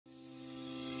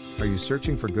Are you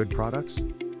searching for good products?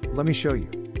 Let me show you.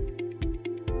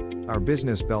 Our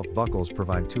business belt buckles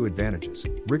provide two advantages: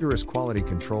 rigorous quality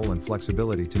control and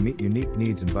flexibility to meet unique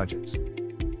needs and budgets.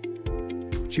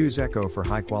 Choose Echo for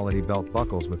high-quality belt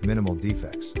buckles with minimal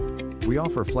defects. We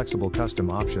offer flexible custom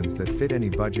options that fit any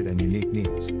budget and unique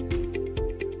needs.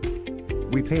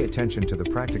 We pay attention to the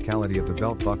practicality of the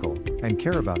belt buckle and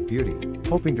care about beauty,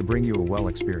 hoping to bring you a well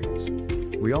experience.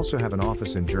 We also have an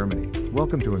office in Germany.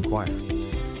 Welcome to inquire.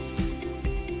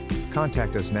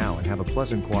 Contact us now and have a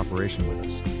pleasant cooperation with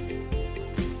us.